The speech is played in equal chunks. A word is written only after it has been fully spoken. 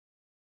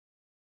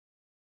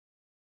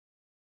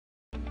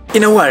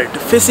In a world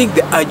facing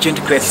the urgent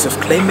crisis of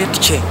climate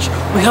change,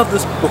 we have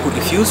those people who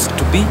refuse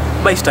to be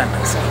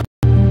bystanders.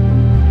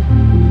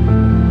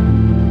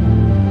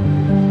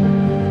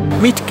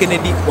 Meet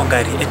Kennedy,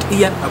 Wangari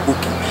and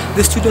Abuki,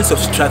 the students of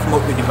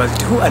Strathmore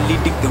University who are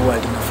leading the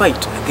world in a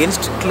fight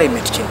against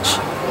climate change.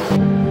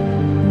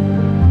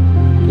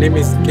 My name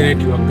is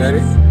Kennedy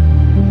Wangari,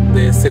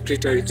 the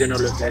Secretary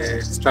General of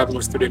the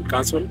Strathmore Student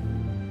Council.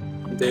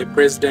 I'm the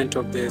President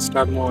of the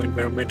Strathmore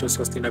Environmental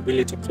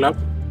Sustainability Club.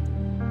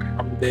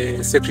 I'm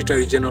the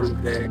Secretary General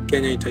of the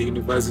Kenya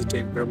Interuniversity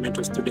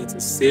Environmental Students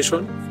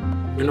Association.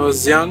 When I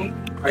was young,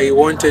 I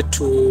wanted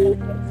to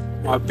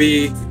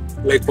be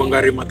like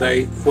Wangari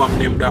Maathai, who I'm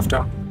named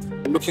after.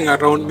 Looking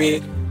around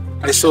me,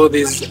 I saw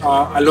there's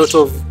a lot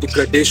of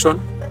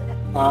degradation,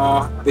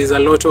 there's a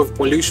lot of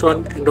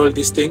pollution and all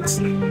these things,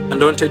 and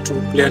I wanted to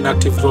play an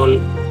active role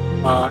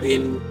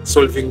in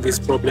solving this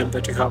problem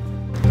that we have.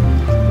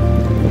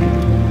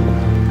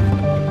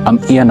 I'm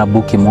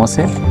Abuki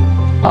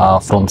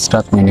from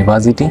Strathmore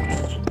University.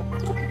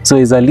 So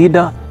as a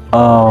leader,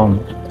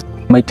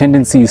 my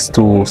tendency is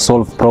to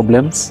solve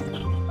problems.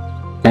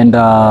 And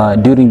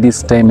during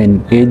this time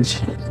and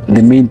age,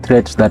 the main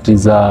threat that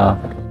is a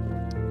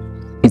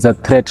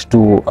threat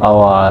to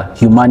our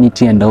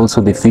humanity and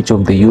also the future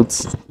of the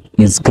youths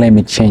is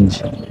climate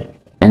change.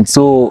 And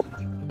so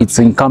it's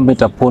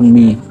incumbent upon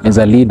me as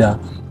a leader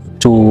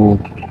to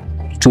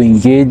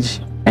engage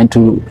and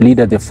to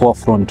lead at the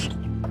forefront.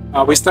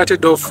 We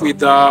started off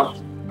with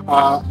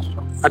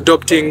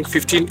adopting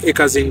 15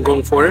 acres in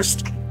Ngong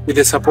Forest with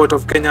the support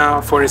of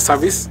Kenya Forest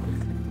Service.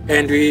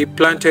 And we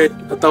planted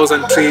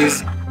 1,000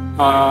 trees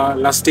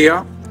last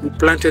year. We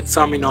planted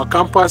some in our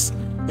campus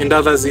and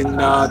others in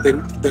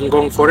the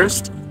Ngong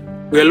Forest.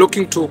 We are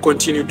looking to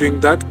continue doing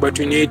that, but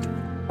we need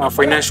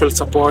financial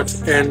support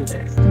and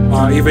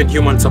even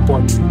human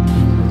support.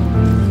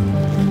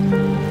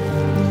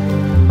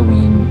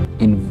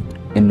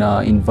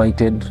 We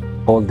invited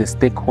all the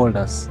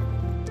stakeholders,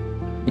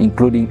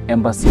 including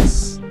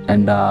embassies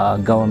and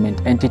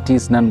government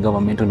entities,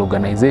 non-governmental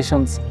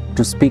organizations,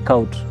 to speak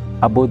out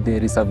about the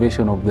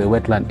reservation of the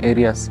wetland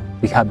areas,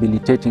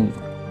 rehabilitating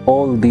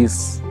all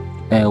these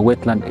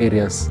wetland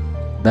areas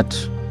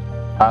that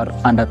are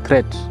under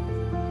threat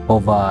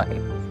of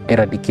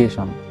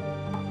eradication.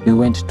 We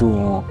went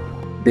to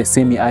the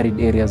semi-arid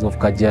areas of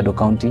Kajiado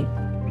County,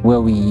 where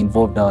we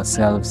involved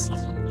ourselves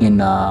in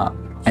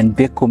and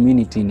the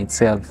community in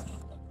itself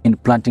in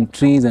planting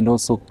trees and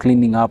also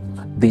cleaning up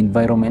the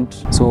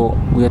environment. So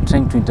we are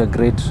trying to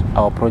integrate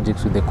our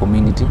projects with the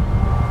community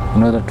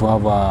in order to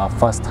have a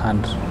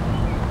first-hand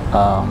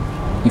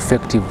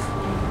effective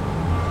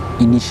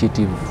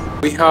initiative.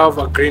 We have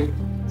a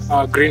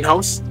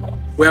greenhouse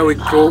where we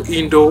grow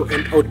indoor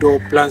and outdoor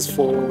plants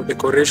for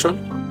decoration.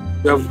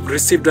 We have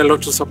received a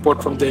lot of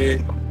support from the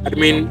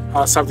admin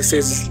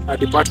services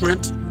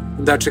department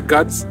in that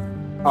regards.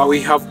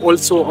 We have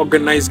also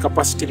organized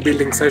capacity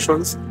building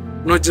sessions,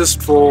 not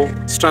just for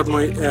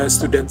Strathmore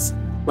students,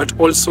 but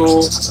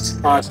also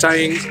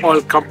tying all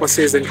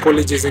campuses and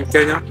colleges in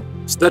Kenya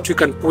so that we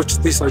can push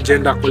this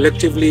agenda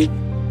collectively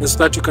and so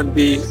that we can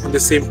be on the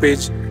same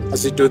page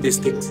as we do these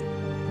things.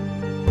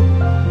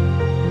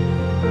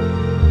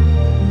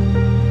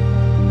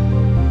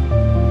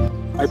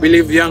 I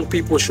believe young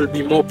people should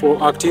be more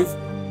proactive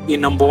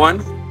in, number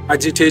one,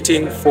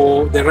 agitating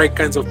for the right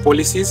kinds of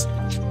policies.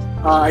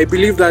 I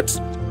believe that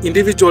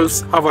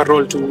individuals have a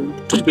role to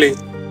play,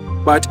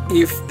 but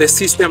if the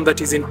system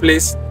that is in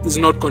place is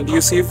not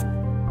conducive,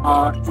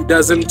 it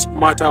doesn't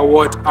matter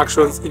what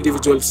actions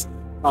individuals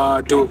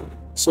do.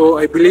 So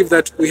I believe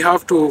that we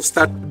have to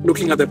start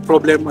looking at the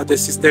problem at the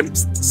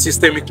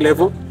systemic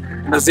level.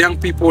 And as young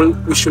people,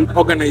 we should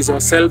organize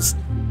ourselves,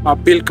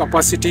 build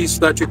capacity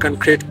so that we can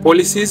create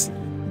policies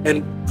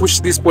and push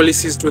these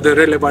policies to the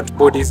relevant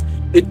bodies.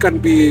 It can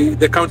be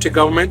the county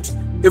government.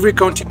 Every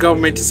county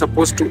government is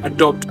supposed to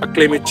adopt a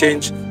climate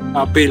change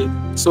bill.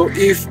 So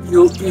if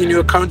you in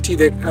your county,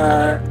 the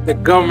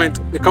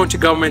county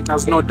government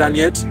has not done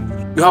yet,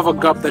 you have a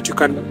gap that you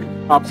can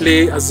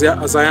play as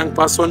a young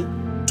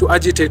person to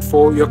agitate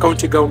for your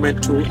county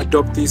government to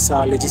adopt this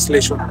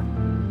legislation.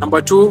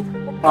 Number two,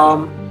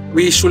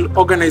 we should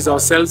organize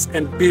ourselves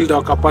and build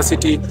our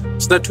capacity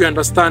so that we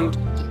understand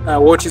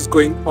what is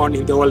going on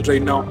in the world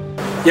right now.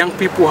 Young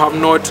people have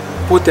not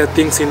put their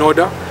things in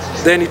order.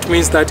 Then it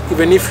means that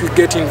even if we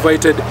get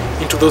invited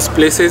into those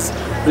places,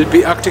 we'll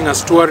be acting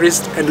as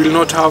tourists and will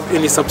not have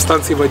any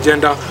substantive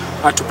agenda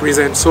to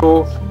present.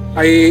 So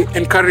I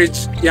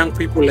encourage young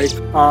people like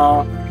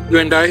you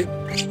and I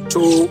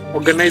to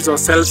organize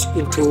ourselves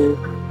into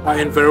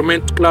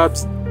environment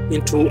clubs,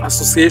 into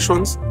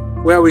associations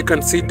where we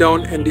can sit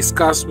down and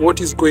discuss what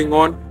is going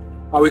on.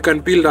 We can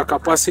build our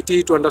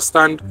capacity to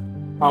understand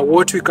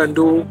what we can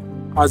do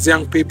as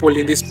young people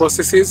in these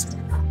processes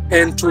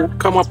and to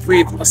come up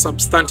with a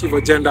substantive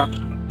agenda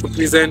to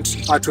present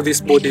to these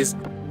bodies.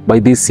 By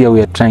this year,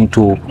 we are trying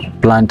to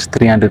plant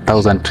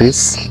 300,000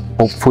 trees,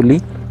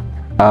 hopefully,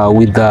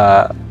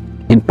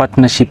 in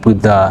partnership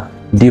with the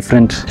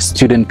different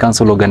student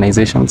council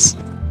organizations.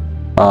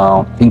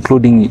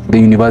 including the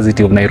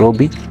University of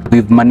Nairobi.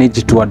 We've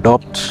managed to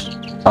adopt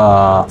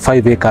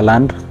 5-acre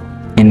land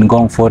in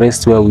Ngong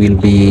Forest, where we'll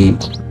be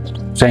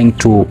trying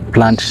to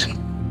plant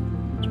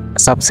a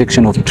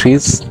subsection of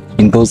trees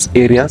in those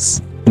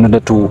areas in order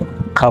to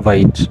cover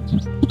it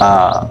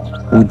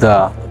with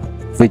the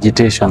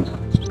vegetation.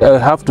 I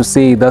have to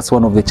say that's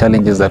one of the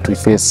challenges that we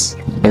face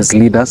as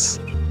leaders,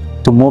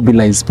 to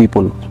mobilize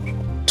people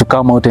to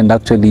come out and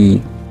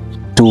actually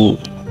to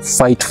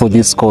fight for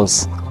this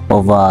cause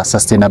of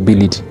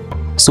sustainability.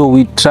 So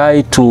we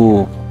try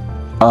to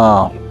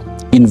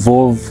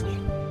involve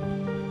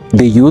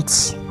the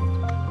youths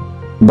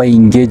by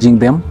engaging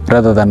them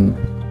rather than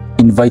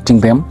inviting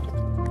them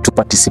to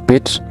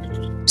participate.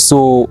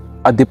 So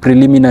at the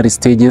preliminary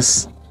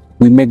stages,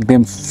 we make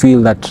them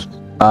feel that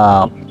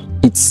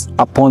it's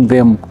upon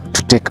them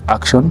to take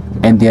action,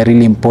 and they are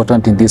really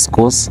important in this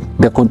cause.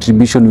 Their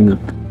contribution will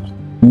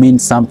mean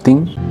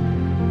something.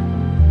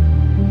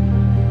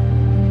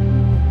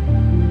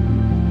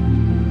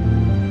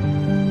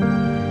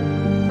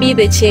 Be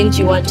the change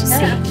you want to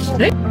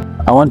see.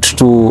 I want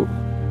to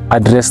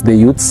address the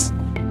youths.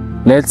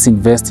 Let's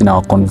invest in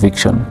our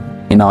conviction,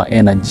 in our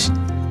energy.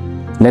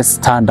 Let's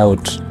stand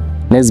out.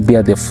 Let's be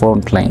at the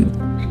front line.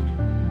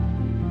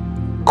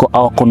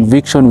 Our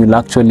conviction will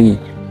actually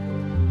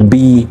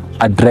be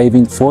a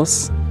driving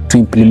force to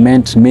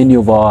implement many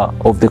of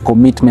the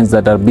commitments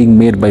that are being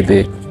made by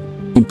the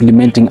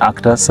implementing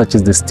actors, such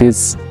as the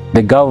states,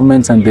 the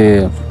governments, and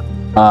the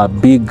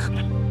big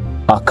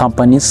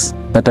companies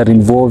that are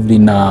involved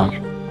in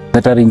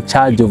that are in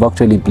charge of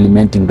actually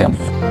implementing them.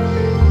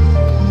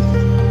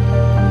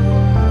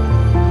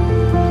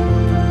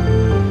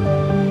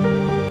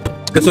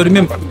 So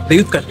remember, the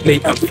youth can play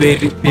a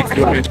very big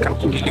role when it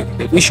comes to dealing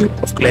with the issue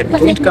of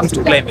climate. When it comes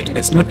to climate,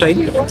 there's no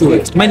time to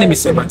waste. My name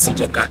is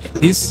Ijakaa.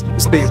 This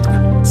is the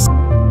Youth.